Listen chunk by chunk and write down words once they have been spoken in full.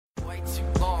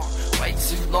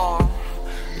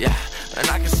And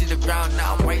I can see the ground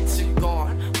now, way too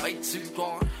gone, way too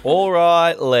gone. All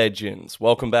right, legends.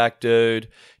 Welcome back, dude,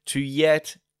 to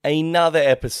yet another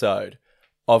episode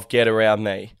of Get Around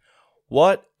Me.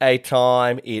 What a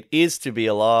time it is to be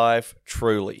alive,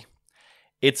 truly.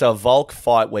 It's a Volk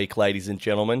fight week, ladies and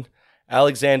gentlemen.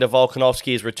 Alexander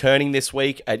Volkanovski is returning this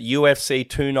week at UFC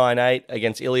 298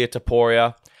 against Ilia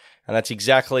Topuria, and that's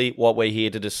exactly what we're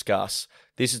here to discuss.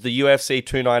 This is the UFC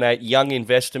 298 Young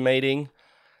Investor Meeting.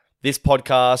 This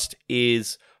podcast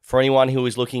is for anyone who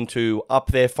is looking to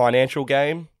up their financial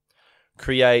game,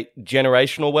 create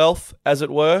generational wealth, as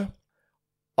it were.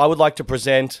 I would like to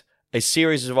present a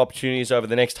series of opportunities over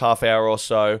the next half hour or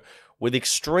so with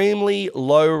extremely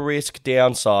low-risk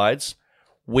downsides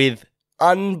with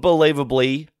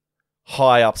unbelievably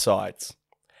high upsides.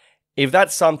 If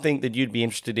that's something that you'd be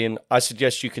interested in, I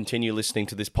suggest you continue listening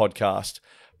to this podcast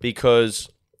because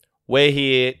we're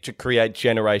here to create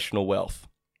generational wealth.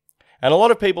 And a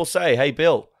lot of people say, hey,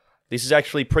 Bill, this is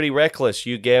actually pretty reckless.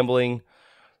 You gambling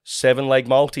 7-leg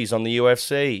multis on the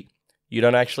UFC. You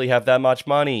don't actually have that much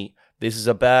money. This is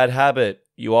a bad habit.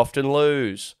 You often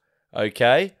lose.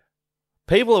 Okay?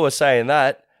 People who are saying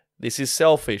that, this is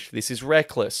selfish. This is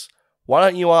reckless. Why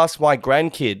don't you ask my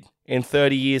grandkid in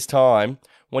 30 years' time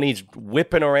when he's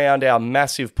whipping around our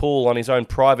massive pool on his own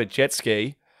private jet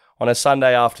ski on a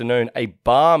Sunday afternoon, a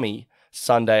balmy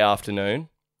Sunday afternoon?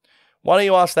 Why don't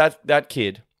you ask that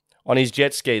kid on his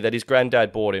jet ski that his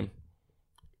granddad bought him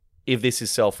if this is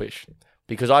selfish?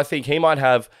 Because I think he might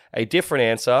have a different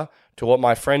answer to what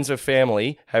my friends and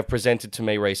family have presented to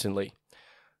me recently.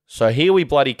 So here we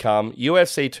bloody come,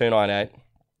 UFC 298,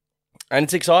 and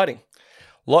it's exciting.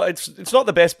 It's not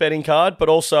the best betting card, but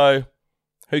also,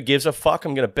 who gives a fuck?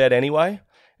 I'm going to bet anyway.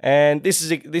 And this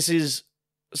is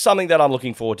something that I'm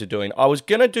looking forward to doing. I was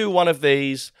going to do one of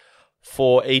these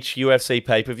for each UFC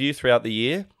pay-per-view throughout the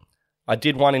year. I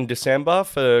did one in December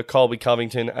for Colby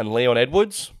Covington and Leon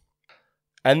Edwards.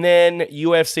 And then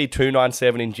UFC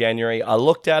 297 in January, I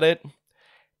looked at it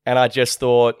and I just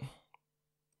thought,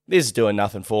 this is doing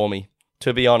nothing for me,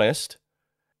 to be honest.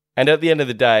 And at the end of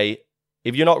the day,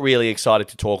 if you're not really excited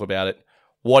to talk about it,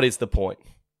 what is the point?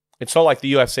 It's not like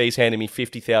the UFC's handing me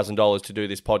 $50,000 to do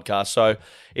this podcast. So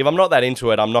if I'm not that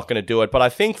into it, I'm not going to do it. But I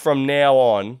think from now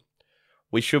on,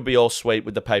 we should be all sweet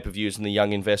with the pay-per-views and the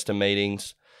young investor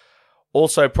meetings.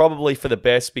 Also, probably for the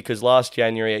best, because last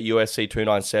January at UFC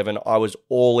 297, I was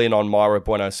all in on Mayra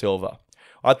Bueno Silva.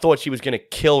 I thought she was going to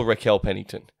kill Raquel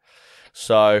Pennington.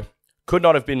 So, could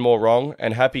not have been more wrong,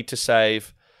 and happy to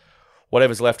save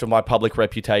whatever's left of my public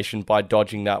reputation by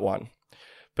dodging that one.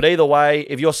 But either way,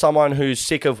 if you're someone who's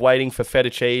sick of waiting for feta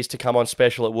cheese to come on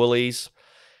special at Woolies,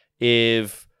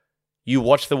 if you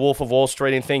watch The Wolf of Wall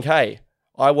Street and think, hey,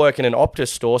 I work in an Optus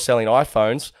store selling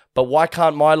iPhones, but why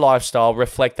can't my lifestyle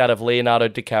reflect that of Leonardo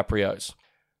DiCaprio's?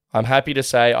 I'm happy to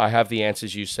say I have the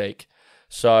answers you seek.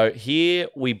 So here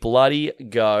we bloody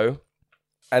go.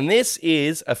 And this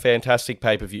is a fantastic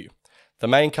pay-per-view. The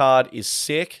main card is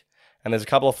sick, and there's a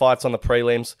couple of fights on the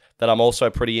prelims that I'm also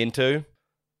pretty into,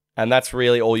 and that's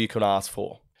really all you can ask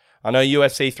for. I know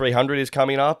UFC 300 is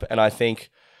coming up, and I think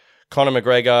Conor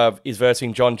McGregor is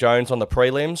versing John Jones on the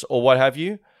prelims or what have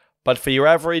you. But for your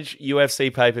average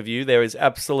UFC pay-per-view, there is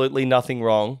absolutely nothing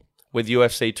wrong with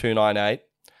UFC 298.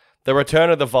 The return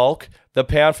of the Volk, the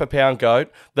pound-for-pound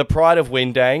GOAT, the pride of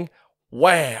Windang.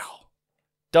 Wow.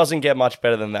 Doesn't get much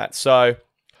better than that. So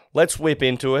let's whip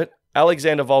into it.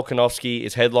 Alexander Volkanovski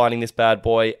is headlining this bad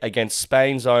boy against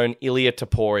Spain's own Ilia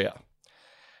Topuria.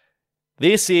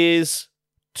 This is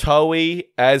toey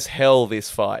as hell, this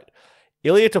fight.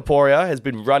 Ilia Topuria has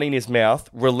been running his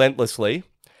mouth relentlessly,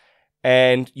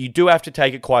 and you do have to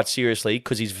take it quite seriously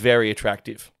because he's very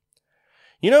attractive.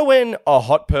 You know when a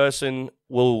hot person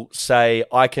will say,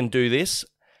 I can do this?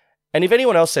 And if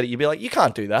anyone else said it, you'd be like, you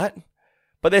can't do that.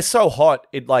 But they're so hot,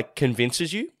 it like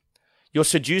convinces you. You're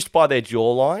seduced by their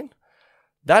jawline.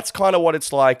 That's kind of what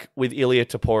it's like with Ilia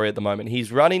Topuria at the moment.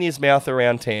 He's running his mouth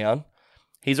around town.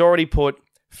 He's already put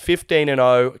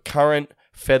 15-0 current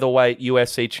featherweight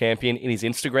UFC champion in his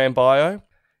Instagram bio.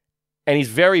 And he's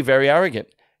very, very arrogant.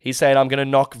 He's saying, I'm going to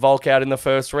knock Volk out in the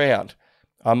first round.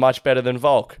 I'm much better than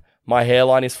Volk. My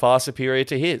hairline is far superior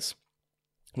to his.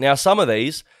 Now, some of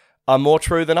these are more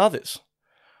true than others.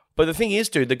 But the thing is,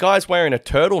 dude, the guy's wearing a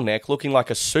turtleneck looking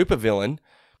like a supervillain,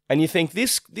 and you think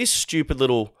this stupid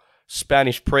little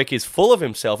Spanish prick is full of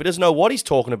himself. He doesn't know what he's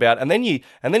talking about, and then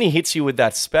he hits you with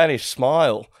that Spanish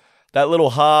smile, that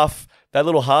little half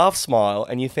smile,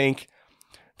 and you think,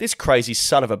 this crazy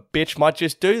son of a bitch might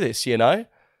just do this, you know?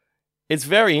 It's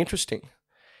very interesting.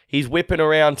 He's whipping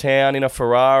around town in a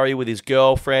Ferrari with his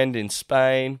girlfriend in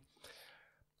Spain.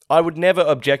 I would never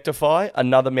objectify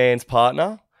another man's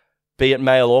partner, be it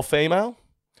male or female.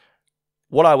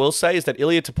 What I will say is that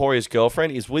Ilia Toporia's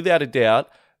girlfriend is without a doubt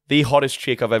the hottest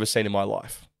chick I've ever seen in my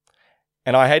life.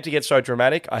 And I hate to get so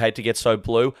dramatic. I hate to get so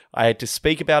blue. I hate to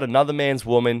speak about another man's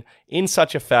woman in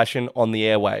such a fashion on the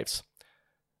airwaves.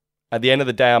 At the end of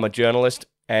the day, I'm a journalist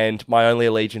and my only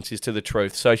allegiance is to the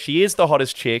truth. So she is the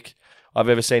hottest chick I've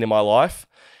ever seen in my life.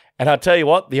 And I'll tell you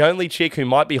what, the only chick who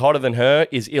might be hotter than her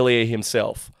is Ilia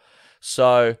himself.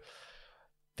 So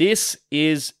this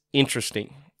is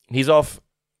interesting. He's on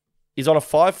a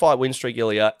 5-fight win streak,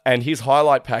 Ilia, and his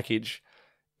highlight package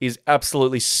is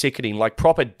absolutely sickening, like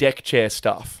proper deck chair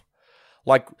stuff.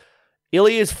 Like,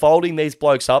 Ilia is folding these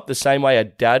blokes up the same way a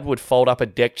dad would fold up a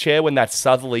deck chair when that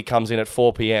southerly comes in at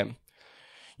 4 p.m.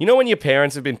 You know when your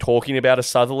parents have been talking about a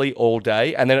southerly all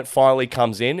day and then it finally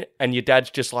comes in and your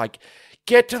dad's just like,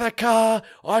 get to the car,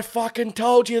 I fucking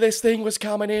told you this thing was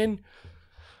coming in.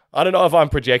 I don't know if I'm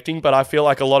projecting, but I feel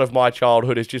like a lot of my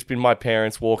childhood has just been my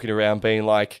parents walking around being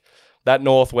like, that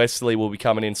northwesterly will be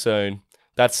coming in soon.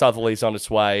 That southerly's on its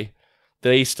way.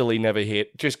 The easterly never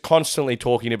hit. Just constantly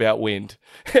talking about wind.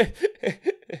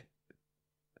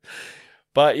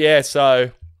 But yeah,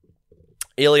 so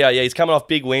Ilia, he's coming off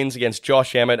big wins against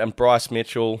Josh Emmett and Bryce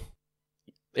Mitchell.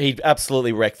 He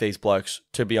absolutely wrecked these blokes,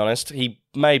 to be honest. He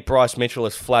made Bryce Mitchell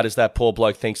as flat as that poor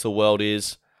bloke thinks the world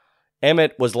is.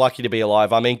 Emmett was lucky to be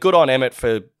alive. I mean, good on Emmett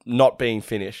for not being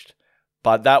finished.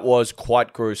 But that was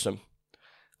quite gruesome.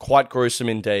 Quite gruesome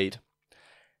indeed.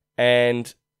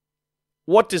 And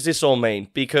what does this all mean?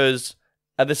 Because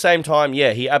at the same time,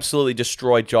 yeah, he absolutely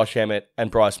destroyed Josh Emmett and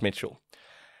Bryce Mitchell.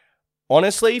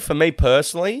 Honestly, for me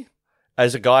personally,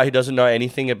 as a guy who doesn't know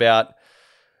anything about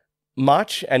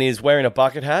much and is wearing a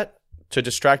bucket hat to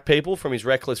distract people from his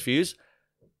reckless views,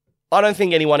 I don't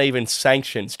think anyone even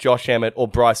sanctions Josh Emmett or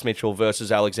Bryce Mitchell versus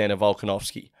Alexander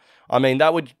Volkanovski. I mean,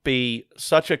 that would be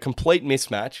such a complete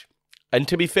mismatch. And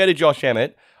to be fair to Josh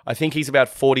Emmett, I think he's about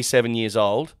 47 years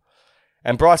old.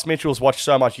 And Bryce Mitchell's watched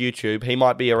so much YouTube, he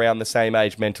might be around the same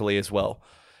age mentally as well.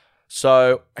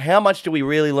 So how much do we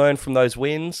really learn from those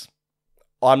wins?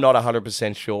 I'm not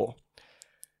 100% sure.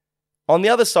 On the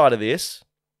other side of this,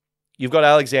 you've got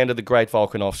Alexander the Great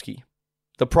Volkanovski.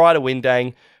 The pride of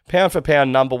Windang, pound for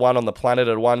pound number one on the planet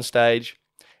at one stage.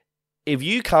 If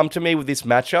you come to me with this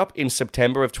matchup in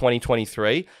September of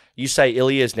 2023, you say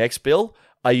Ilia's next, Bill,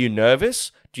 are you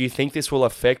nervous? Do you think this will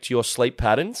affect your sleep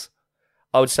patterns?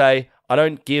 I would say, I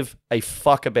don't give a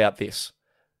fuck about this.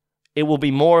 It will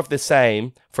be more of the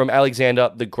same from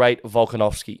Alexander the Great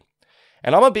Volkanovski.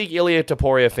 And I'm a big Ilia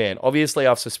Topuria fan. Obviously,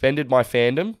 I've suspended my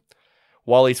fandom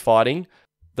while he's fighting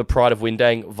the pride of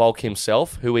Windang, Volk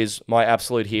himself, who is my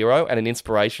absolute hero and an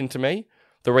inspiration to me.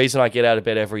 The reason I get out of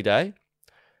bed every day.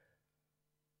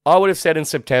 I would have said in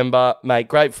September, mate,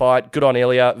 great fight, good on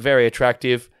Ilia, very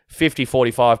attractive,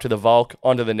 50-45 to the Volk,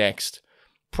 on to the next.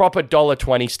 Proper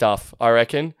 $1.20 stuff, I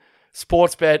reckon.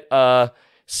 Sportsbet are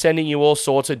sending you all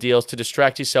sorts of deals to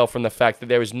distract yourself from the fact that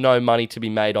there is no money to be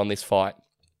made on this fight.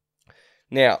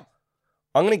 Now,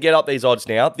 I'm going to get up these odds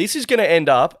now. This is going to end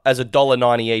up as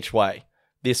 $1.90 each way,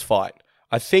 this fight.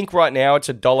 I think right now it's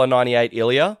 $1.98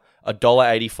 Ilia,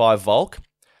 $1.85 Volk.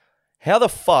 How the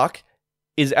fuck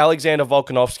is Alexander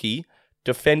Volkanovski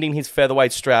defending his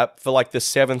featherweight strap for like the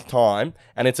 7th time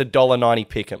and it's $1.90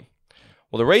 pick'em?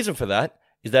 Well, the reason for that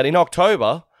is that in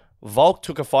October, Volk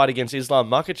took a fight against Islam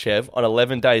Makhachev on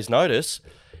 11 days' notice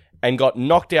and got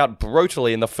knocked out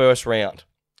brutally in the first round.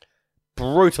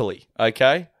 Brutally,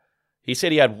 okay? He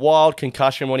said he had wild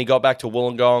concussion when he got back to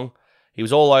Wollongong. He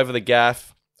was all over the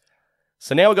gaff.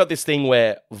 So now we've got this thing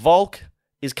where Volk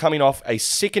is coming off a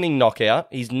sickening knockout.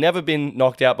 He's never been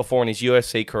knocked out before in his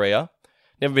UFC career.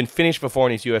 Never been finished before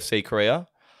in his UFC career.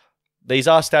 These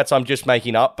are stats I'm just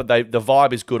making up, but the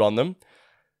vibe is good on them.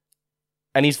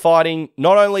 And he's fighting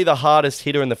not only the hardest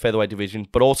hitter in the featherweight division,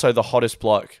 but also the hottest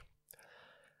bloke.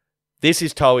 This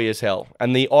is toey as hell,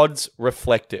 and the odds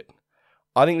reflect it.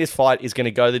 I think this fight is going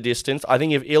to go the distance. I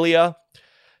think if Ilia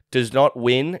does not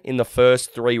win in the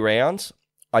first 3 rounds,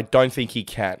 I don't think he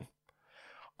can.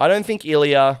 I don't think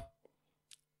Ilia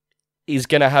is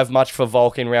going to have much for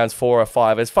Volk in rounds 4 or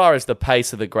 5, as far as the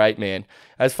pace of the great man,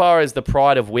 as far as the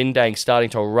pride of Windang starting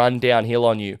to run downhill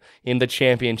on you in the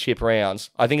championship rounds.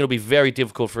 I think it'll be very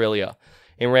difficult for Ilia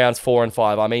in rounds 4 and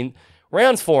 5. I mean,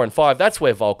 rounds 4 and 5, that's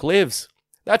where Volk lives.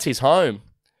 That's his home.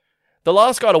 The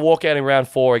last guy to walk out in round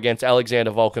 4 against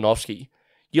Alexander Volkanovski,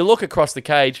 you look across the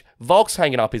cage, Volk's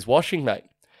hanging up his washing, mate.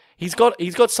 He's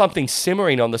got something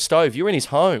simmering on the stove. You're in his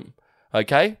home,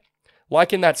 okay?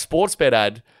 Like in that Sportsbet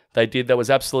ad they did that was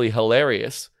absolutely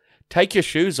hilarious. Take your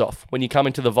shoes off when you come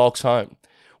into the Volk's home.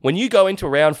 When you go into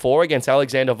round 4 against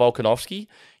Alexander Volkanovski,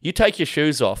 you take your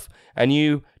shoes off and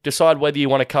you decide whether you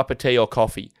want a cup of tea or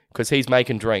coffee because he's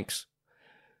making drinks.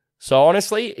 So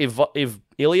honestly, if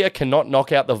Ilya cannot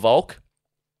knock out the Volk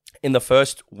in the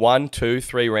first 1, 2,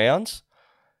 3 rounds,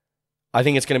 I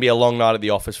think it's going to be a long night at the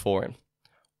office for him.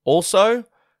 Also,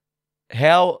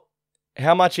 how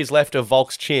much is left of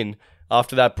Volk's chin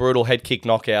after that brutal head kick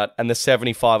knockout and the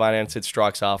 75 unanswered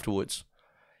strikes afterwards?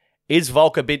 Is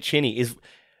Volk a bit chinny?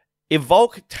 If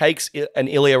Volk takes an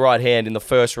Ilya right hand in the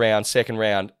first round, second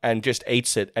round, and just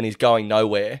eats it and he's going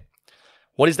nowhere,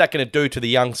 what is that going to do to the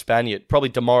young Spaniard? Probably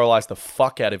demoralize the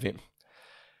fuck out of him.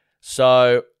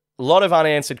 So, a lot of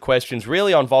unanswered questions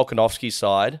really on Volkanovski's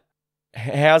side.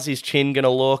 How's his chin going to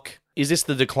look? Is this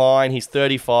the decline? He's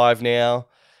 35 now.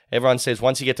 Everyone says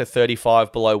once you get to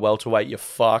 35 below welterweight, you're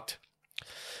fucked.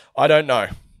 I don't know.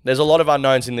 There's a lot of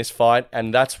unknowns in this fight,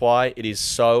 and that's why it is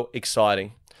so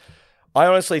exciting. I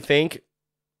honestly think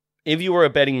if you were a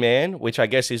betting man, which I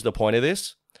guess is the point of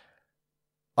this,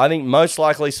 I think most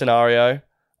likely scenario,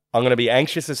 I'm going to be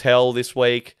anxious as hell this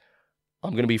week.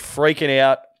 I'm going to be freaking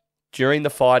out during the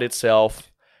fight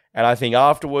itself. And I think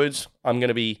afterwards, I'm going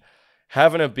to be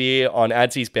having a beer on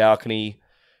Adzy's balcony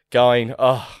going,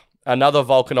 another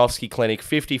Volkanovski clinic,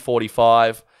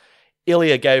 50-45.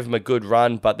 Ilya gave him a good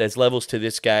run, but there's levels to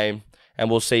this game. And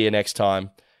we'll see you next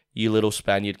time, you little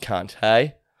Spaniard cunt,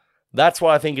 hey? That's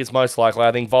what I think is most likely.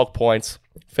 I think Volk points,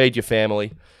 feed your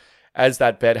family, as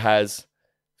that bet has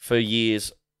for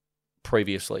years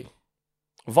previously.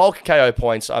 Volk KO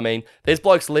points, I mean, there's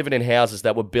blokes living in houses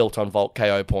that were built on Volk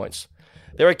KO points.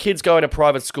 There are kids going to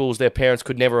private schools their parents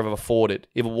could never have afforded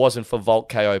if it wasn't for Volk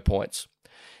KO points.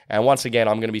 And once again,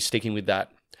 I'm going to be sticking with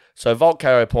that. So Volk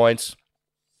KO points,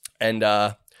 and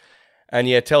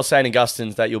yeah, tell St.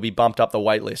 Augustine's that you'll be bumped up the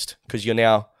wait list because you've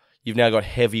now got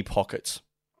heavy pockets.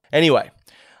 Anyway,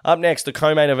 up next, the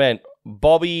co-main event,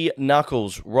 Bobby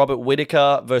Knuckles, Robert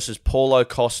Whittaker versus Paulo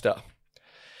Costa.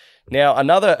 Now,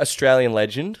 another Australian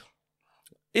legend.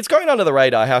 It's going under the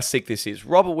radar how sick this is.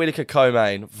 Robert Whittaker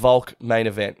co-main, Volk main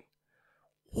event.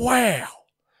 Wow.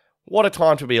 What a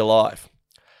time to be alive.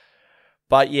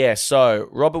 But yeah, so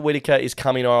Robert Whittaker is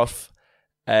coming off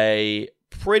a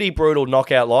pretty brutal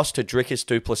knockout loss to Dricus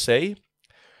du Plessis.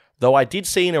 Though I did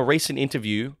see in a recent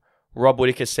interview, Rob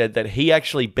Whittaker said that he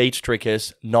actually beats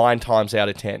Dricus 9 times out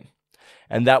of 10.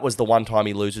 And that was the one time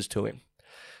he loses to him.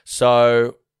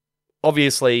 So,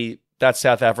 obviously, that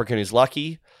South African is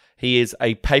lucky. He is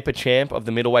a paper champ of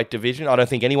the middleweight division. I don't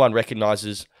think anyone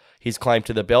recognizes his claim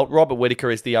to the belt. Robert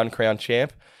Whittaker is the uncrowned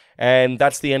champ. And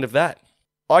that's the end of that.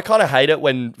 I kind of hate it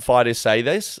when fighters say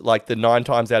this, like the 9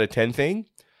 times out of 10 thing.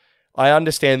 I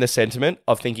understand the sentiment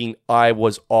of thinking I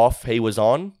was off, he was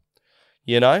on,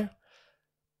 you know?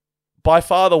 By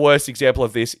far the worst example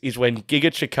of this is when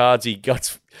Giga Chikadze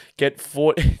get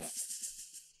fought.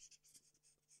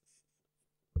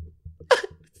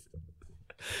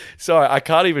 Sorry, I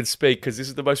can't even speak because this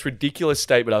is the most ridiculous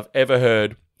statement I've ever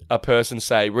heard a person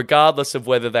say, regardless of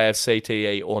whether they have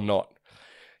CTE or not.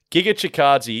 Giga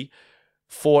Chikadze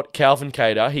fought Calvin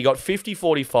Kattar. He got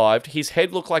 50-45. His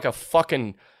head looked like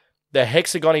the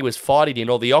hexagon he was fighting in,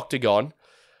 or the octagon,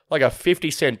 like a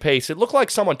 50-cent piece. It looked like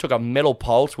someone took a metal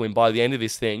pole to him by the end of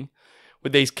this thing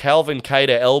with these Calvin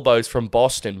Kattar elbows from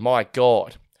Boston. My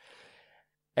God.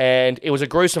 And it was a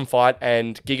gruesome fight,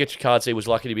 and Giga Chikadze was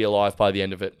lucky to be alive by the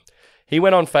end of it. He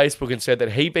went on Facebook and said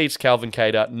that he beats Calvin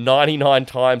Kattar 99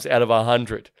 times out of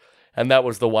 100, and that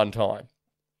was the one time.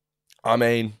 I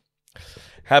mean,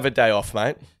 have a day off,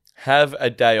 mate. Have a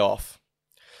day off.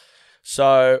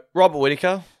 So, Robert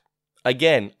Whittaker,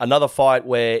 again, another fight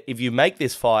where if you make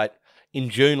this fight in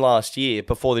June last year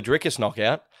before the Dricus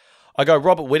knockout, I go,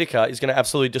 Robert Whittaker is going to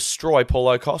absolutely destroy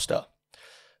Paulo Costa.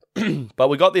 But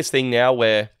we got this thing now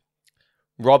where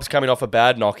Rob's coming off a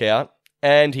bad knockout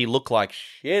and he looked like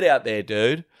shit out there,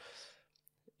 dude.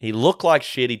 He looked like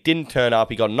shit. He didn't turn up.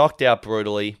 He got knocked out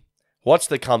brutally. What's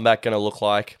the comeback going to look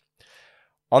like?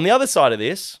 On the other side of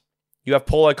this, you have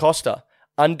Paulo Costa,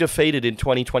 undefeated in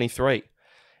 2023.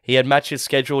 He had matches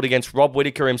scheduled against Rob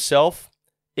Whittaker himself,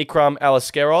 Ikram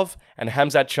Aliskerov, and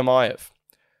Hamzat Chimaev.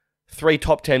 3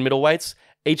 top 10 middleweights,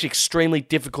 each extremely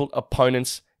difficult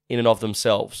opponents in and of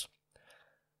themselves.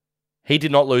 He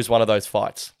did not lose one of those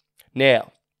fights.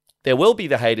 Now, there will be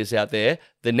the haters out there,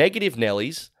 the negative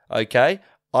Nellies, okay?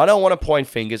 I don't want to point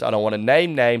fingers, I don't want to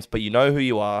name names, but you know who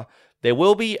you are. There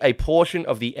will be a portion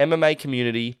of the MMA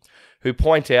community who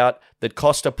point out that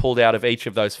Costa pulled out of each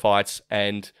of those fights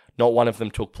and not one of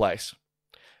them took place.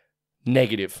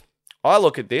 Negative. I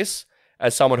look at this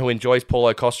as someone who enjoys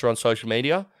Paulo Costa on social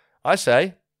media. I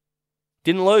say,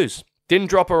 didn't lose. Didn't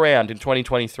drop around in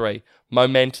 2023.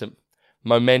 Momentum.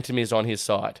 Momentum is on his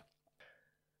side.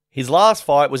 His last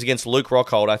fight was against Luke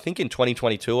Rockhold, I think in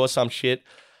 2022 or some shit.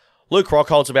 Luke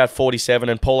Rockhold's about 47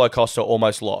 and Paulo Costa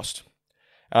almost lost.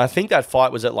 And I think that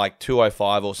fight was at like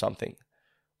 205 or something.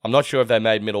 I'm not sure if they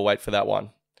made middleweight for that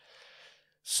one.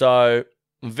 So,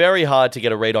 very hard to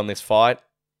get a read on this fight.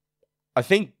 I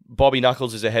think Bobby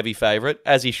Knuckles is a heavy favourite,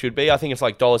 as he should be. I think it's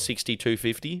like $1.60,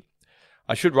 $2.50.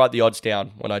 I should write the odds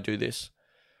down when I do this,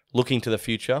 looking to the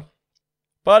future.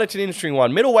 But it's an interesting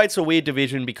one. Middleweight's a weird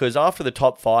division because after the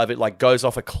top 5, it like goes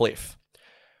off a cliff.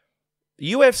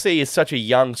 The UFC is such a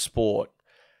young sport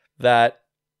that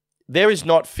there is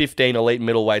not 15 elite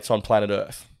middleweights on planet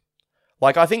Earth.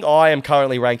 Like, I think I am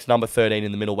currently ranked number 13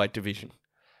 in the middleweight division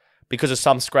because of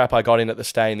some scrap I got in at the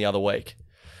stay-in the other week.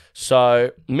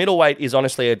 So, middleweight is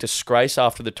honestly a disgrace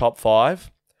after the top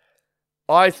 5.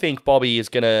 I think Bobby is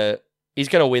gonna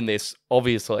win this,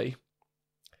 obviously.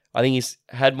 I think he's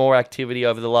had more activity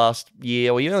over the last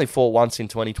year. Well, he only fought once in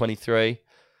 2023.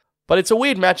 But it's a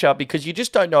weird matchup because you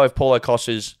just don't know if Paulo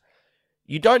Costa's...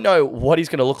 You don't know what he's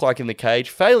going to look like in the cage.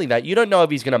 Failing that, you don't know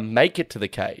if he's going to make it to the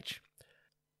cage.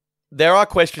 There are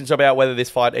questions about whether this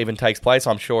fight even takes place.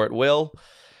 I'm sure it will.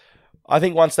 I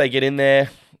think once they get in there,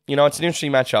 it's an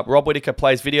interesting matchup. Rob Whittaker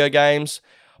plays video games.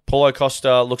 Paulo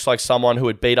Costa looks like someone who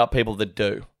would beat up people that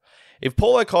do. If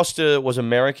Paulo Costa was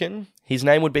American, his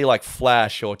name would be like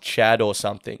Flash or Chad or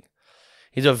something.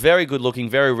 He's a very good-looking,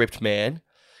 very ripped man.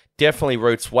 Definitely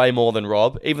roots way more than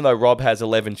Rob, even though Rob has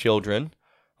 11 children.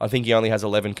 I think he only has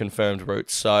 11 confirmed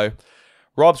roots. So,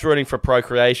 Rob's rooting for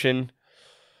procreation.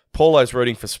 Paulo's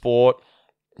rooting for sport.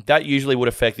 That usually would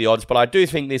affect the odds, but I do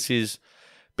think this is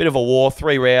a bit of a war.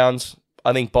 3 rounds.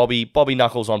 I think Bobby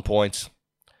Knuckles on points.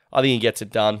 I think he gets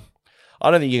it done. I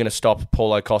don't think you're going to stop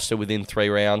Paulo Costa within 3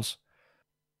 rounds.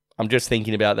 I'm just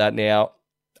thinking about that now.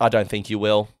 I don't think you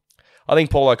will. I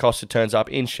think Paulo Costa turns up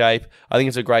in shape. I think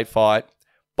it's a great fight.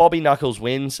 Bobby Knuckles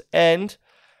wins, and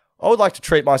I would like to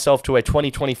treat myself to a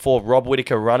 2024 Rob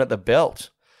Whittaker run at the belt.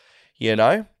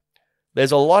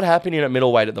 There's a lot happening at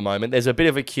middleweight at the moment. There's a bit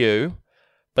of a queue,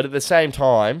 but at the same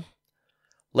time,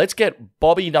 let's get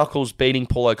Bobby Knuckles beating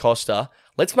Paulo Costa.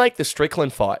 Let's make the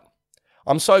Strickland fight.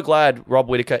 I'm so glad, Rob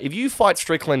Whittaker. If you fight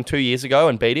Strickland 2 years ago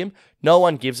and beat him, no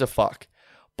one gives a fuck.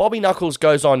 Bobby Knuckles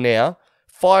goes on now,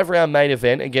 5-round main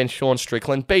event against Sean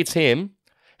Strickland, beats him.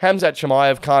 Hamzat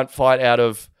Chimaev can't fight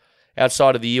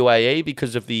outside of the UAE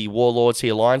because of the warlords he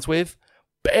aligns with.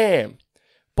 Bam!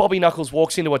 Bobby Knuckles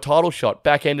walks into a title shot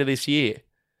back end of this year.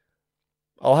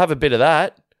 I'll have a bit of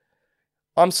that.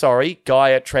 I'm sorry,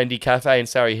 guy at Trendy Cafe in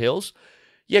Surrey Hills.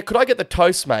 Yeah, could I get the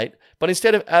toast, mate? But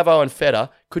instead of Avo and Feta,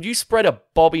 could you spread a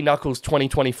Bobby Knuckles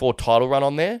 2024 title run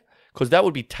on there? Because that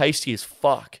would be tasty as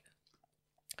fuck.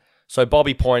 So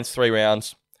Bobby points, 3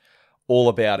 rounds. All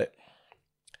about it.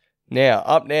 Now,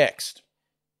 up next.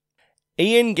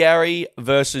 Ian Garry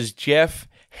versus Jeff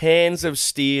Hands of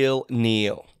Steel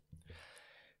Neal.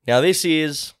 Now, this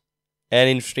is an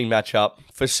interesting matchup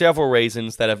for several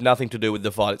reasons that have nothing to do with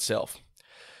the fight itself.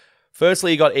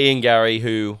 Firstly, you got Ian Garry,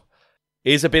 who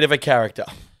is a bit of a character.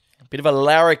 A bit of a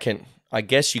larrikin, I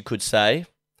guess you could say.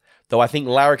 Though I think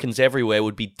larrikins everywhere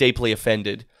would be deeply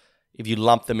offended if you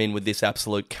lump them in with this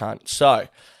absolute cunt. So,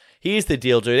 here's the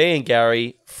deal, dude. Ian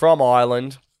Garry, from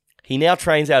Ireland. He now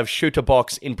trains out of Chuta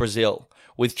Box in Brazil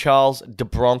with Charles de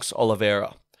Bronx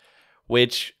Oliveira,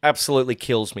 which absolutely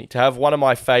kills me. To have one of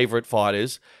my favourite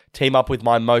fighters team up with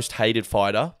my most hated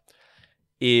fighter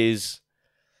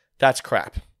that's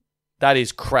crap. That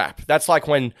is crap. That's like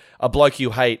when a bloke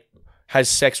you hate has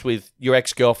sex with your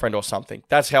ex-girlfriend or something.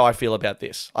 That's how I feel about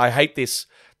this. I hate these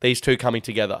two coming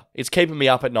together. It's keeping me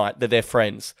up at night that they're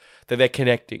friends, that they're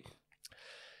connecting.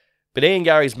 But Ian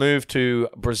Garry's moved to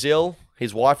Brazil.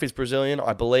 His wife is Brazilian,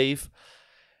 I believe.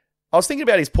 I was thinking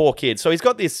about his poor kid. So he's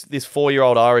got this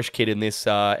 4-year-old Irish kid in this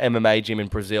MMA gym in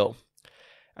Brazil.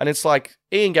 And it's like,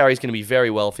 Ian Garry's going to be very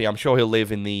wealthy. I'm sure he'll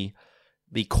live in the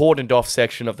cordoned off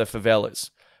section of the favelas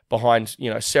behind,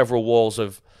 several walls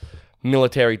of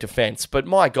military defense. But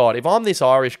my God, if I'm this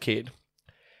Irish kid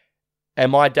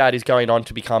and my dad is going on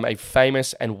to become a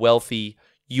famous and wealthy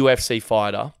UFC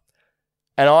fighter,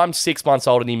 and I'm 6 months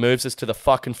old and he moves us to the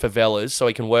fucking favelas so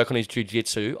he can work on his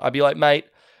jiu-jitsu, I'd be like, mate,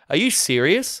 are you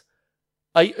serious?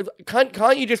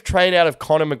 Can't you just train out of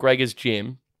Conor McGregor's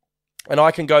gym and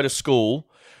I can go to school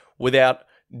without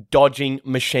dodging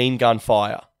machine gun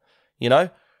fire?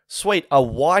 Sweet, a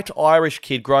white Irish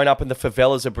kid growing up in the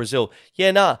favelas of Brazil.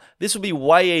 Yeah, nah, this would be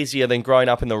way easier than growing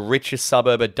up in the richest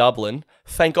suburb of Dublin.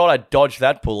 Thank God I dodged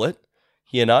that bullet,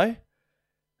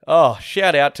 Oh,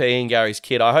 shout out to Ian Garry's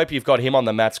kid. I hope you've got him on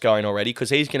the mats going already because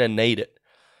he's going to need it.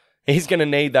 He's going to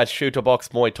need that shooter box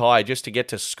Muay Thai just to get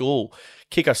to school,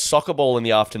 kick a soccer ball in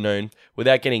the afternoon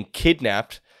without getting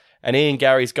kidnapped. And Ian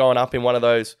Gary's going up in one of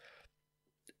those,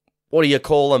 what do you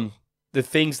call them? The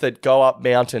things that go up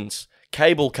mountains,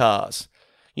 cable cars.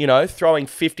 You know, throwing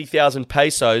 50,000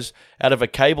 pesos out of a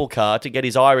cable car to get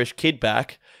his Irish kid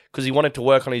back because he wanted to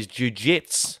work on his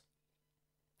jiu-jitsu.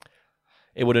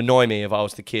 It would annoy me if I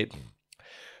was the kid.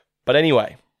 But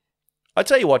anyway, I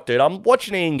tell you what, dude, I'm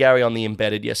watching Ian Gary on The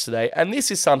Embedded yesterday, and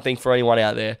this is something for anyone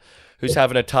out there who's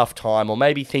having a tough time or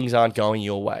maybe things aren't going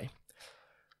your way.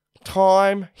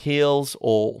 Time heals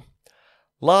all.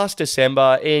 Last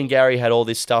December, Ian Gary had all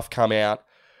this stuff come out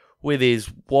with his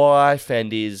wife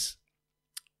and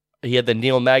he had the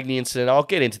Neil Magny incident. I'll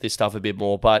get into this stuff a bit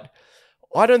more, but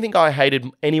I don't think I hated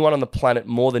anyone on the planet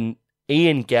more than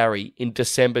Ian Gary in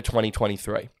December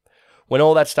 2023, when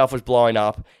all that stuff was blowing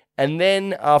up. And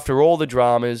then after all the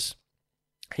dramas,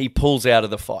 he pulls out of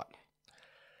the fight.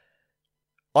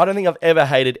 I don't think I've ever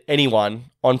hated anyone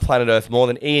on planet Earth more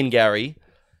than Ian Gary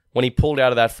when he pulled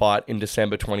out of that fight in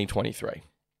December 2023.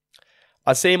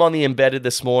 I see him on The Embedded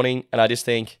this morning, and I just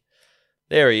think,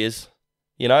 there he is.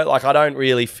 You know, like I don't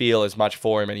really feel as much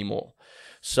for him anymore.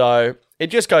 So it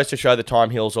just goes to show that time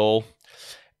heals all.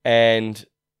 And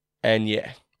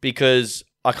yeah, because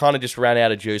I kind of just ran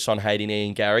out of juice on hating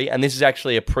Ian Gary. And this is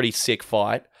actually a pretty sick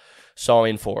fight. So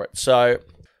I'm in for it. So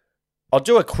I'll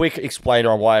do a quick explainer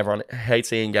on why everyone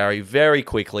hates Ian Gary very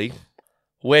quickly.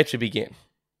 Where to begin?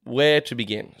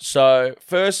 So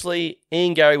firstly,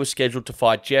 Ian Gary was scheduled to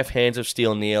fight Jeff Hands of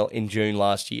Steel Neal in June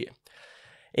last year.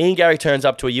 Ian Gary turns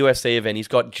up to a UFC event. He's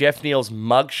got Jeff Neal's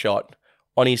mugshot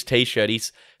on his t-shirt.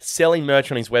 He's selling merch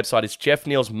on his website. It's Jeff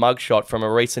Neal's mugshot from a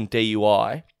recent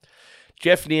DUI.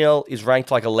 Jeff Neal is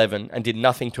ranked like 11 and did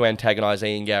nothing to antagonize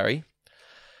Ian Gary.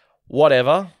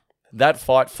 Whatever. That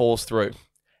fight falls through.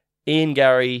 Ian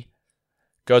Gary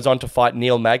goes on to fight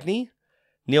Neil Magny.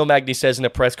 Neil Magny says in a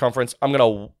press conference, I'm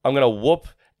gonna whoop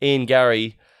Ian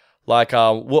Gary like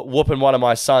whooping one of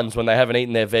my sons when they haven't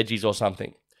eaten their veggies or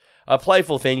something. A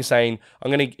playful thing saying,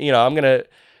 I'm gonna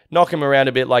knock him around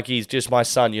a bit like he's just my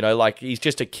son, like he's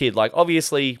just a kid. Like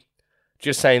obviously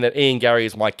just saying that Ian Gary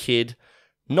is my kid,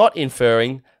 not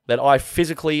inferring that I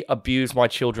physically abuse my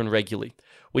children regularly,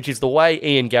 which is the way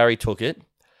Ian Gary took it.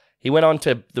 He went on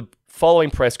to the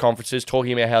following press conferences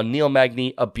talking about how Neil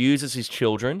Magny abuses his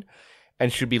children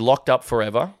and should be locked up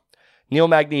forever. Neil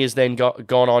Magny has then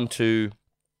gone on to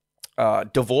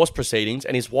divorce proceedings,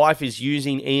 and his wife is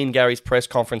using Ian Gary's press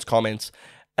conference comments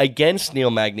against Neil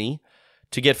Magny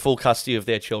to get full custody of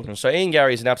their children. So Ian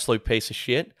Gary is an absolute piece of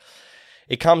shit.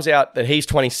 It comes out that he's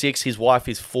 26, his wife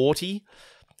is 40.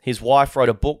 His wife wrote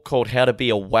a book called How to Be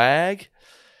a Wag.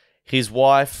 His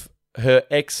wife, her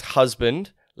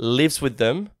ex-husband, lives with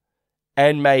them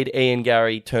and made Ian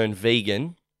Gary turn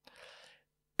vegan.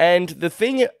 And the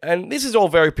thing, and this is all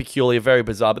very peculiar, very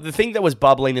bizarre, but the thing that was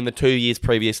bubbling in the 2 years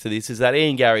previous to this is that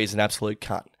Ian Gary is an absolute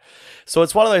cunt. So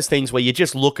it's one of those things where you're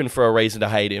just looking for a reason to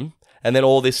hate him, and then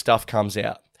all this stuff comes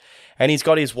out. And he's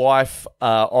got his wife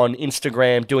on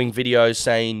Instagram doing videos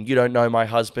saying, you don't know my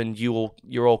husband,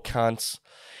 you're all cunts.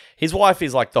 His wife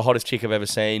is like the hottest chick I've ever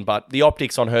seen, but the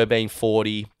optics on her being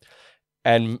 40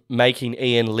 and making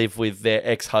Ian live with their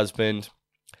ex-husband,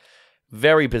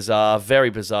 very bizarre,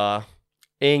 very bizarre.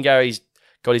 Ian Gary's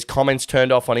got his comments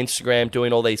turned off on Instagram,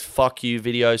 doing all these fuck you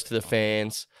videos to the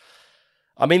fans.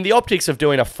 I mean, the optics of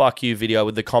doing a fuck you video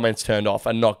with the comments turned off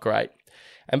are not great.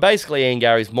 And basically, Ian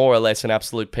Gary's more or less an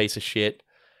absolute piece of shit.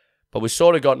 But we've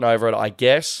sort of gotten over it, I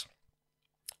guess.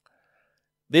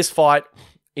 This fight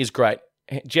is great.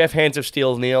 Jeff Hands of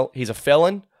Steel Neal, he's a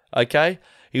felon, okay?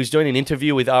 He was doing an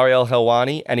interview with Ariel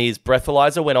Helwani, and his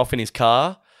breathalyzer went off in his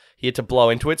car. He had to blow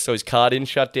into it, so his car didn't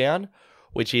shut down,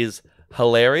 which is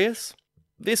hilarious.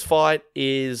 This fight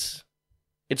it's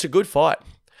a good fight.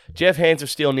 Jeff Hands of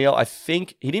Steel Neal, I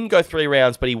think, he didn't go 3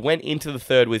 rounds, but he went into the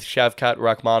third with Shavkat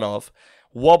Rakhmonov,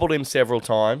 wobbled him several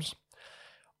times.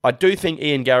 I do think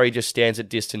Ian Gary just stands at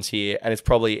distance here, and it's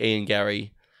probably an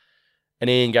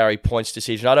Ian Gary points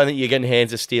decision. I don't think you're getting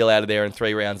Hands of Steel out of there in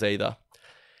 3 rounds either.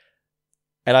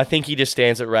 And I think he just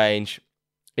stands at range.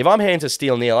 If I'm Hands of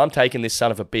Steel Neal, I'm taking this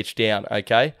son of a bitch down,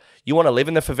 okay? You want to live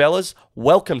in the favelas?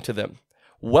 Welcome to them.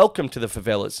 Welcome to the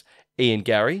favelas, Ian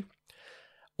Gary.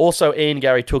 Also, Ian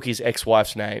Gary took his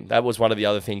ex-wife's name. That was one of the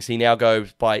other things. He now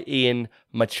goes by Ian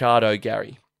Machado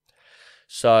Gary.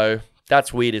 So,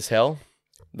 that's weird as hell.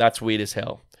 That's weird as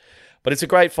hell. But it's a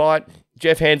great fight.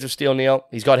 Jeff Hands of Steel Neal,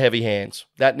 he's got heavy hands.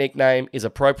 That nickname is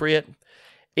appropriate.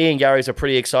 Ian Gary's a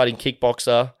pretty exciting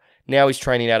kickboxer. Now he's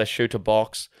training out a shooter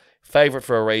box. Favorite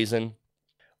for a reason.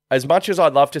 As much as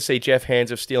I'd love to see Jeff Hands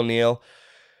of Steel Neal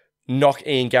knock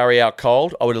Ian Gary out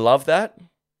cold. I would love that.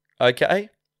 Okay?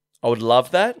 I would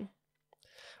love that.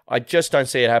 I just don't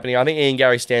see it happening. I think Ian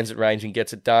Gary stands at range and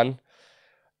gets it done.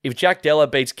 If Jack Della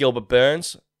beats Gilbert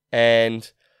Burns,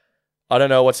 and I don't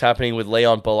know what's happening with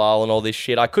Leon Bilal and all this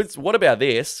shit. What about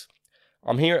this?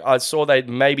 I saw they'd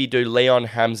maybe do Leon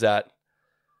Hamzat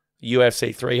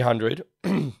UFC 300.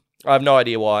 I have no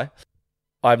idea why.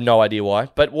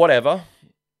 But whatever.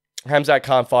 Hamzat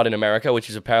can't fight in America, which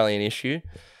is apparently an issue.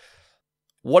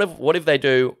 What if they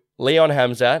do Leon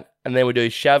Hamzat, and then we do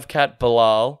Shavkat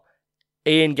Bilal,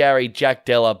 Ian Gary, Jack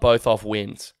Della, both off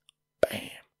wins. Bam.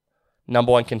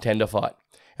 Number 1 contender fight.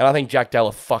 And I think Jack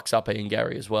Della fucks up Ian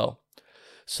Gary as well.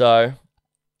 So,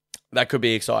 that could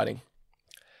be exciting.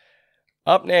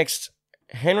 Up next,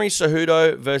 Henry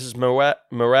Cejudo versus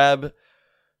Merab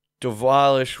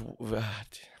Dvalishvili.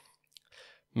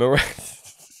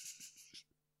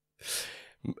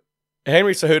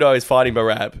 Henry Cejudo is fighting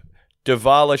Merab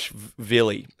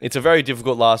Dvalishvili. It's a very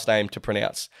difficult last name to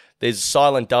pronounce. There's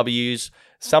silent W's.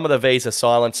 Some of the V's are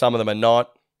silent, some of them are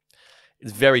not.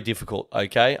 It's very difficult,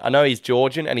 okay? I know he's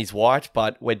Georgian and he's white,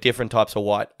 but we're different types of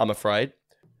white, I'm afraid.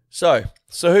 So,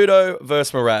 Cejudo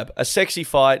versus Merab. A sexy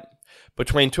fight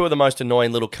between two of the most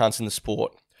annoying little cunts in the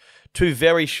sport. Two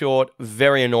very short,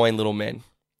 very annoying little men.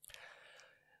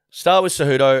 Start with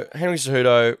Cejudo. Henry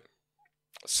Cejudo,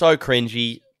 so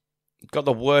cringy. Got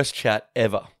the worst chat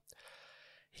ever.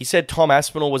 He said Tom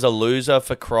Aspinall was a loser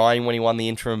for crying when he won the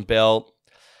interim belt.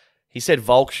 He said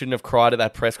Volk shouldn't have cried at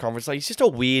that press conference. Like, he's just a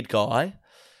weird guy.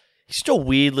 He's just a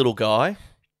weird little guy.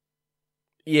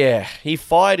 Yeah, he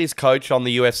fired his coach on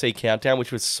the UFC countdown,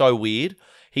 which was so weird.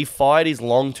 He fired his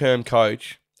long-term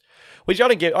coach, which I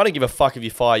don't give a fuck if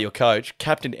you fire your coach.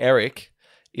 Captain Eric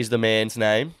is the man's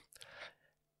name.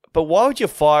 But why would you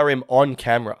fire him on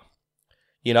camera?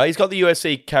 You know, he's got the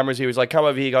UFC cameras here. He's like, come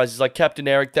over here, guys. He's like, Captain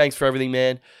Eric, thanks for everything,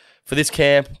 man. For this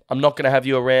camp, I'm not going to have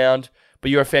you around,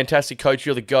 but you're a fantastic coach.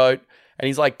 You're the GOAT. And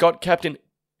he's like, got Captain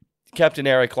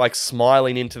Eric like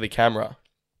smiling into the camera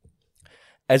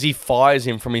as he fires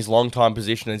him from his long-time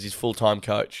position as his full-time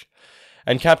coach.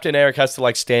 And Captain Eric has to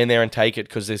like stand there and take it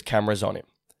because there's cameras on him.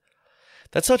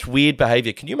 That's such weird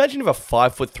behavior. Can you imagine if a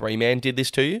 5'3" man did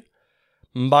this to you?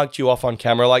 Mugged you off on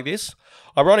camera like this?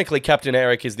 Ironically, Captain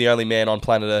Eric is the only man on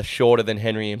planet Earth shorter than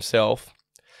Henry himself.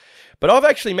 But I've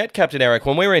actually met Captain Eric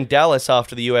when we were in Dallas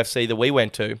after the UFC that we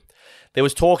went to. There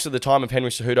was talks at the time of Henry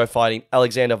Cejudo fighting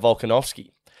Alexander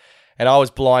Volkanovski. And I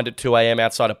was blind at 2 a.m.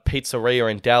 outside a pizzeria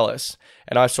in Dallas,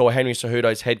 and I saw Henry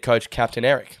Cejudo's head coach, Captain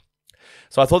Eric.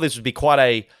 So I thought this would be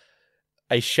quite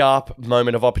a sharp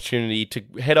moment of opportunity to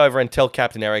head over and tell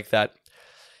Captain Eric that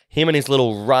him and his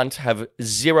little runt have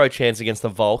zero chance against the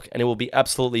Volk, and it will be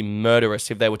absolutely murderous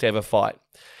if they were to ever fight.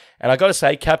 And I got to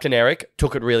say, Captain Eric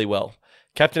took it really well.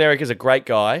 Captain Eric is a great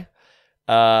guy.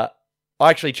 I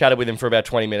actually chatted with him for about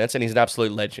 20 minutes, and he's an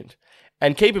absolute legend.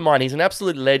 And keep in mind, he's an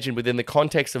absolute legend within the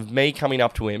context of me coming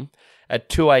up to him at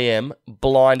 2 a.m.,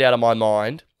 blind out of my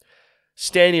mind,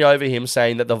 standing over him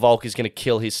saying that the Volk is going to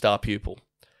kill his star pupil.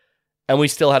 And we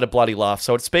still had a bloody laugh.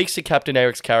 So it speaks to Captain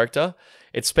Eric's character.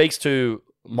 It speaks to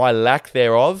my lack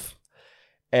thereof,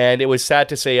 and it was sad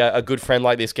to see a good friend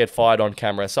like this get fired on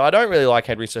camera. So I don't really like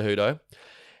Henry Cejudo.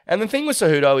 And the thing with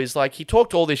Cejudo is, like, he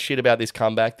talked all this shit about this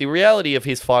comeback. The reality of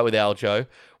his fight with Aljo,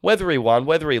 whether he won,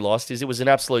 whether he lost, is it was an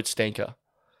absolute stinker.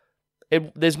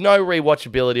 There's no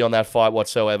rewatchability on that fight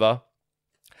whatsoever.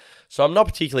 So I'm not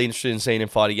particularly interested in seeing him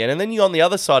fight again. And then on the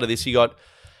other side of this, you got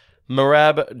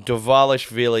Merab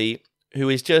Dvalishvili, who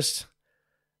is just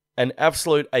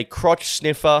a crotch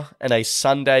sniffer and a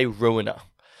Sunday ruiner.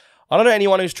 I don't know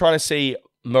anyone who's trying to see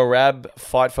Merab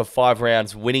fight for 5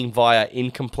 rounds, winning via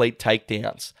incomplete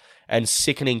takedowns and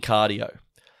sickening cardio.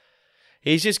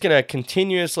 He's just going to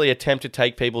continuously attempt to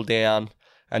take people down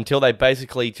until they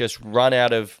basically just run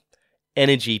out of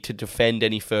energy to defend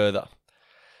any further.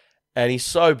 And he's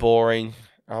so boring.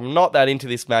 I'm not that into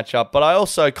this matchup, but I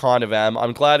also kind of am.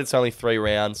 I'm glad it's only 3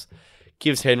 rounds.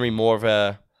 Gives Henry more of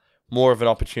an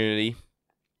opportunity.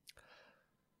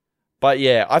 But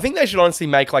yeah, I think they should honestly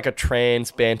make like a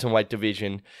trans bantamweight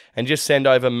division and just send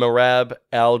over Merab,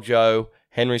 Aljo,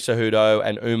 Henry Cejudo,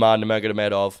 and Umar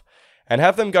Nurmagomedov and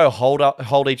have them go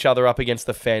hold each other up against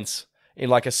the fence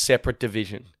in like a separate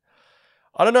division.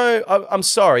 I don't know, I'm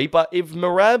sorry, but if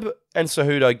Merab and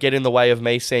Cejudo get in the way of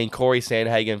me seeing Corey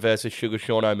Sandhagen versus Sugar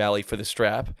Sean O'Malley for the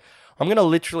strap, I'm going to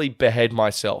literally behead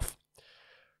myself.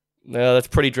 That's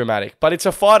pretty dramatic, but it's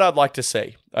a fight I'd like to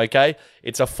see, okay?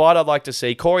 It's a fight I'd like to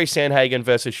see. Corey Sandhagen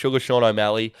versus Sugar Sean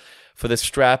O'Malley for the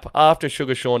strap after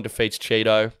Sugar Sean defeats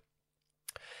Cheeto.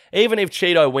 Even if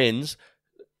Cheeto wins,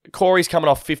 Corey's coming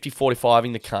off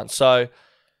 50-45ing the cunt. So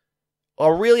I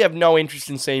really have no interest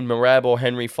in seeing Merab or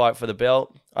Henry fight for the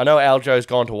belt. I know Aljo's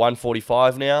gone to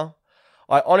 145 now.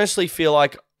 I honestly feel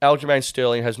like Aljamain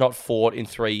Sterling has not fought in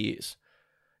 3 years.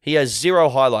 He has zero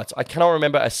highlights. I cannot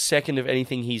remember a second of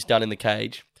anything he's done in the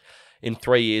cage in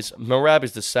 3 years. Merab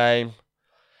is the same.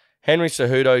 Henry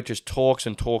Cejudo just talks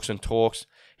and talks and talks.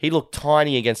 He looked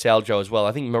tiny against Aljo as well.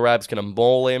 I think Merab's going to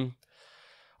maul him.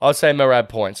 I would say Merab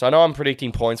points. I know I'm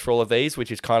predicting points for all of these,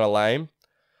 which is kind of lame.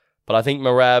 But I think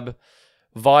Merab,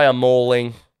 via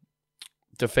mauling,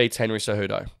 defeats Henry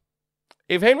Cejudo.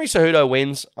 If Henry Cejudo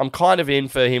wins, I'm kind of in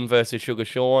for him versus Sugar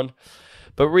Sean.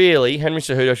 But really, Henry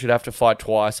Cejudo should have to fight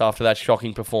twice after that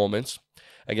shocking performance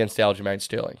against Aljamain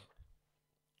Sterling.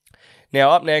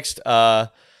 Now, up next,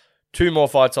 2 more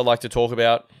fights I'd like to talk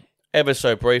about, ever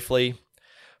so briefly.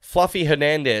 Fluffy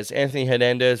Hernandez, Anthony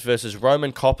Hernandez versus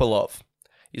Roman Kopylov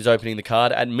is opening the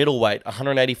card at middleweight,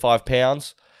 185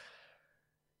 pounds.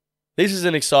 This is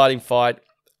an exciting fight.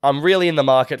 I'm really in the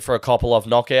market for a Kopylov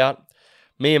knockout.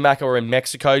 Me and Maka were in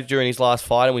Mexico during his last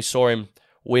fight, and we saw him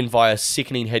win via a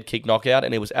sickening head kick knockout,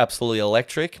 and it was absolutely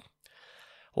electric.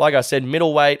 Like I said,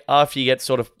 middleweight, after you get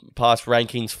sort of past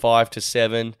rankings 5 to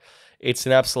 7, it's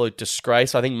an absolute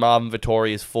disgrace. I think Marvin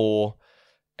Vettori is 4,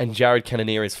 and Jared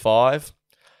Cannonier is 5.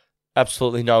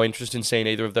 Absolutely no interest in seeing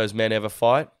either of those men ever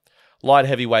fight. Light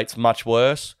heavyweight's much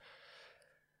worse.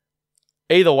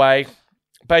 Either way,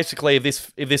 basically, if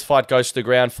this fight goes to the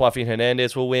ground, Fluffy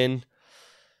Hernandez will win.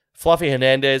 Fluffy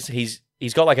Hernandez, he's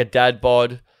got like a dad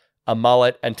bod, a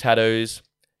mullet, and tattoos.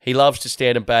 He loves to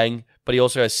stand and bang, but he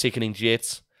also has sickening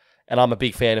jits, and I'm a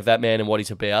big fan of that man and what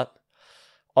he's about.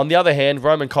 On the other hand,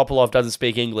 Roman Kopylov doesn't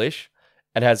speak English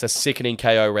and has a sickening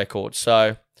KO record,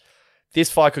 so this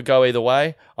fight could go either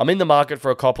way. I'm in the market for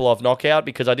a Kopylov knockout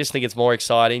because I just think it's more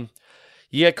exciting.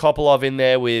 You get Kopylov in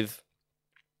there with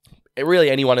really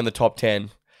anyone in the top 10,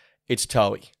 it's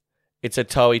Toey. It's a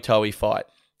Toey fight.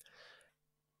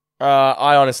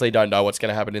 I honestly don't know what's going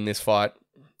to happen in this fight.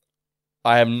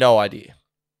 I have no idea.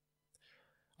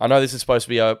 I know this is supposed to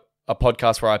be a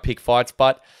podcast where I pick fights,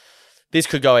 but this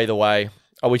could go either way.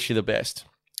 I wish you the best.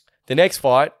 The next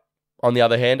fight, on the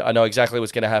other hand, I know exactly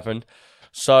what's going to happen.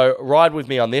 So ride with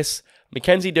me on this.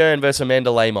 Mackenzie Dern versus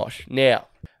Amanda Lemos. Now,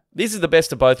 this is the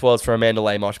best of both worlds for Amanda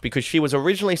Lemos because she was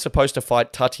originally supposed to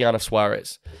fight Tatiana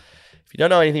Suarez. If you don't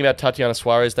know anything about Tatiana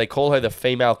Suarez, they call her the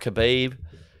female Khabib.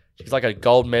 She's like a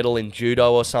gold medal in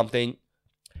judo or something.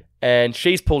 And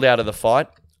she's pulled out of the fight.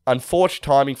 Unfortunate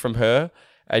timing from her,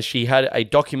 as she had a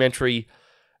documentary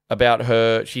about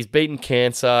her. She's beaten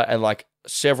cancer and like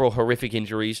several horrific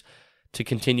injuries to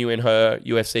continue in her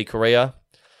UFC career.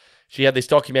 She had this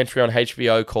documentary on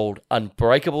HBO called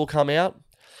Unbreakable come out.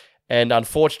 And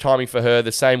unfortunate timing for her,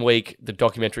 the same week the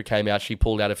documentary came out, she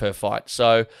pulled out of her fight.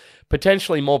 So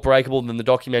potentially more breakable than the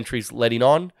documentary's letting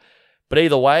on. But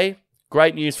either way,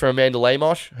 great news for Amanda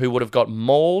Lemos, who would have got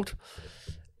mauled.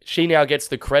 She now gets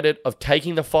the credit of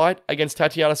taking the fight against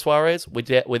Tatiana Suarez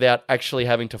without actually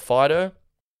having to fight her.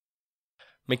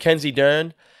 Mackenzie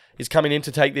Dern is coming in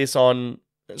to take this on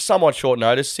somewhat short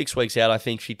notice. 6 weeks out, I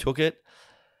think she took it.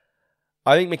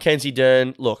 I think Mackenzie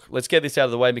Dern, look, let's get this out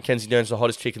of the way. Mackenzie Dern's the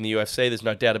hottest chick in the UFC. There's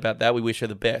no doubt about that. We wish her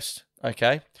the best,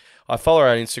 okay? I follow her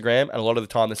on Instagram, and a lot of the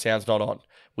time the sound's not on.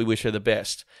 We wish her the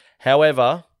best.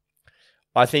 However,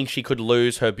 I think she could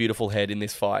lose her beautiful head in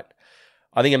this fight.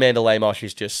 I think Amanda Lemos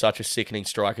is just such a sickening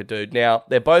striker, dude. Now,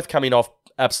 they're both coming off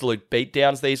absolute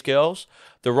beatdowns, these girls.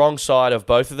 The wrong side of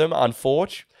both of them,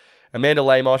 unfortunately. Amanda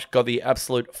Lemos got the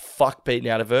absolute fuck beaten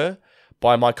out of her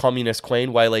by my communist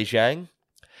queen, Weili Zhang.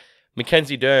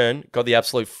 Mackenzie Dern got the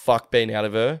absolute fuck beaten out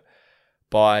of her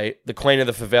by the queen of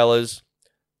the favelas,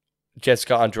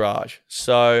 Jessica Andrade.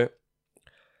 So,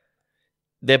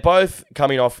 they're both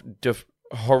coming off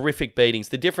horrific beatings.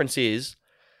 The difference is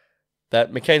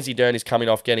that Mackenzie Dern is coming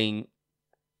off getting...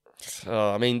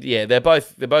 they're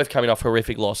both coming off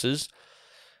horrific losses.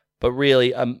 But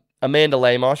really, Amanda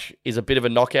Lemos is a bit of a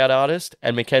knockout artist,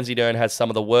 and Mackenzie Dern has some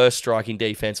of the worst striking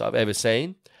defense I've ever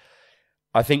seen.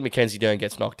 I think Mackenzie Dern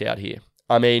gets knocked out here.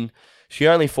 I mean, she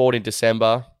only fought in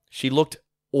December. She looked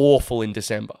awful in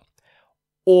December.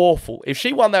 Awful. If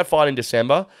she won that fight in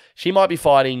December, she might be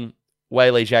fighting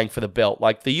Weili Zhang for the belt.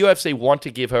 Like, the UFC want to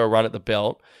give her a run at the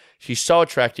belt. She's so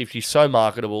attractive. She's so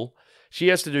marketable. She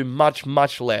has to do much,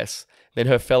 much less than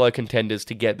her fellow contenders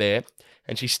to get there,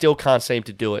 and she still can't seem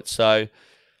to do it. So,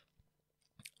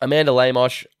 Amanda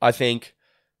Lemos, I think,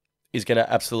 is going to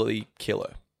absolutely kill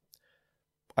her.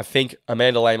 I think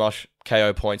Amanda Lemos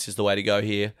KO points is the way to go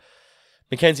here.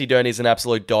 Mackenzie Dern is an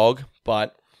absolute dog,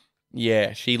 but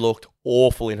yeah, she looked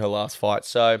awful in her last fight.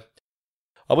 So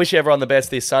I wish everyone the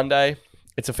best this Sunday.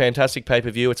 It's a fantastic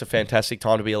pay-per-view. It's a fantastic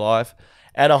time to be alive.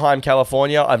 Anaheim,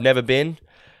 California, I've never been.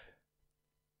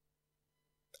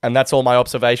 And that's all my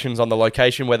observations on the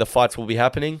location where the fights will be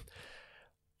happening.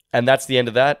 And that's the end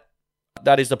of that.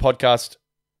 That is the podcast,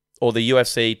 or the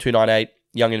UFC 298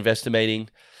 Young Investor Meeting.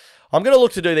 I'm going to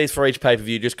look to do these for each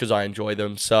pay-per-view just because I enjoy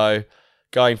them. So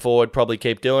going forward, probably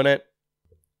keep doing it.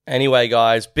 Anyway,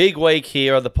 guys, big week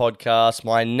here of the podcast.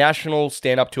 My national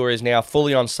stand-up tour is now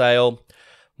fully on sale.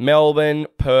 Melbourne,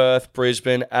 Perth,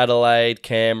 Brisbane, Adelaide,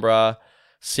 Canberra,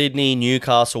 Sydney,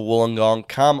 Newcastle, Wollongong.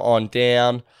 Come on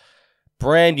down.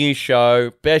 Brand new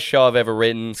show. Best show I've ever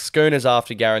written. Schooners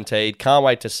after guaranteed. Can't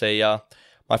wait to see ya.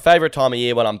 My favourite time of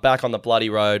year when I'm back on the bloody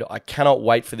road. I cannot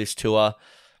wait for this tour.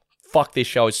 Fuck, this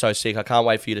show is so sick. I can't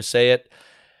wait for you to see it.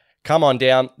 Come on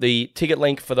down. The ticket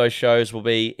link for those shows will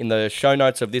be in the show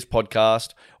notes of this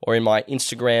podcast or in my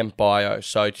Instagram bio.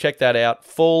 So check that out.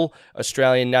 Full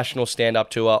Australian National Stand-Up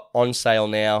Tour on sale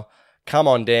now. Come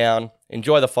on down.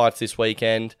 Enjoy the fights this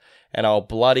weekend. And I'll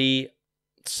bloody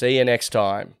see you next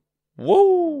time.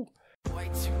 Woo! Way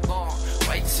too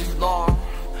long,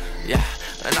 yeah.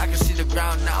 And I can see the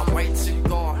ground now, way too